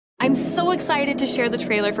I'm so excited to share the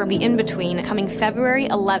trailer for The In-Between, coming February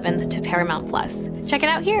 11th to Paramount+. Check it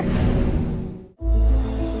out here.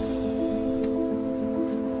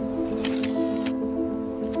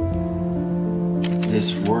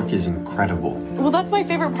 This work is incredible. Well, that's my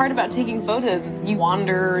favorite part about taking photos. You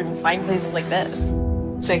wander and find places like this.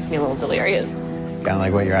 It makes me a little delirious. Kind of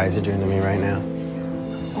like what your eyes are doing to me right now.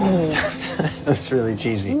 That's really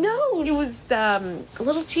cheesy. No, it was a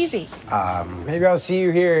little cheesy. Maybe I'll see you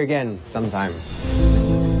here again sometime.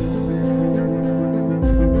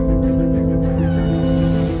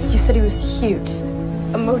 You said he was cute.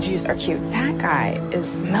 Emojis are cute. That guy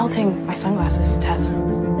is melting my sunglasses, Tess.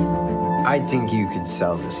 I think you could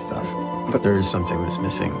sell this stuff, but there is something that's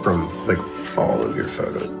missing from, like, all of your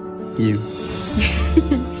photos. You.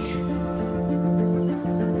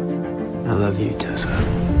 I love you, Tessa.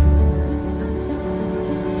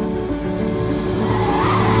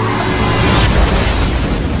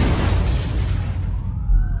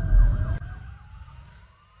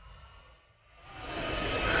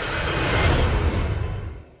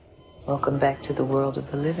 Welcome back to the world of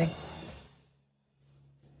the living.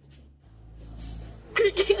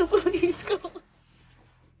 I can't believe he's gone.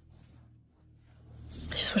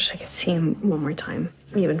 I just wish I could see him one more time,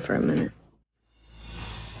 even for a minute.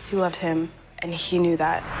 You loved him, and he knew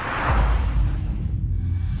that.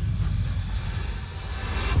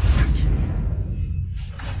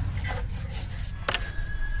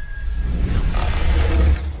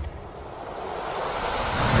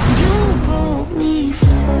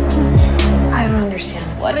 I don't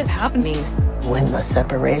understand. What is happening? When the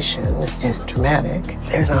separation is dramatic,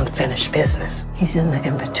 there's unfinished business. He's in the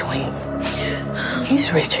in-between.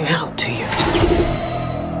 He's reaching out to you.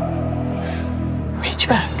 Reach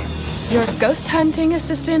back. Your ghost hunting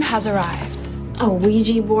assistant has arrived. A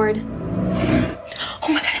Ouija board? Oh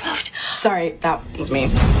my God, I moved. Sorry, that was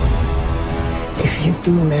me. If you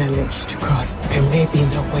do manage to cross, there may be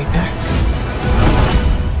no way back.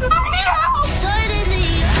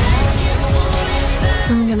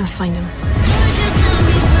 I'm gonna find him.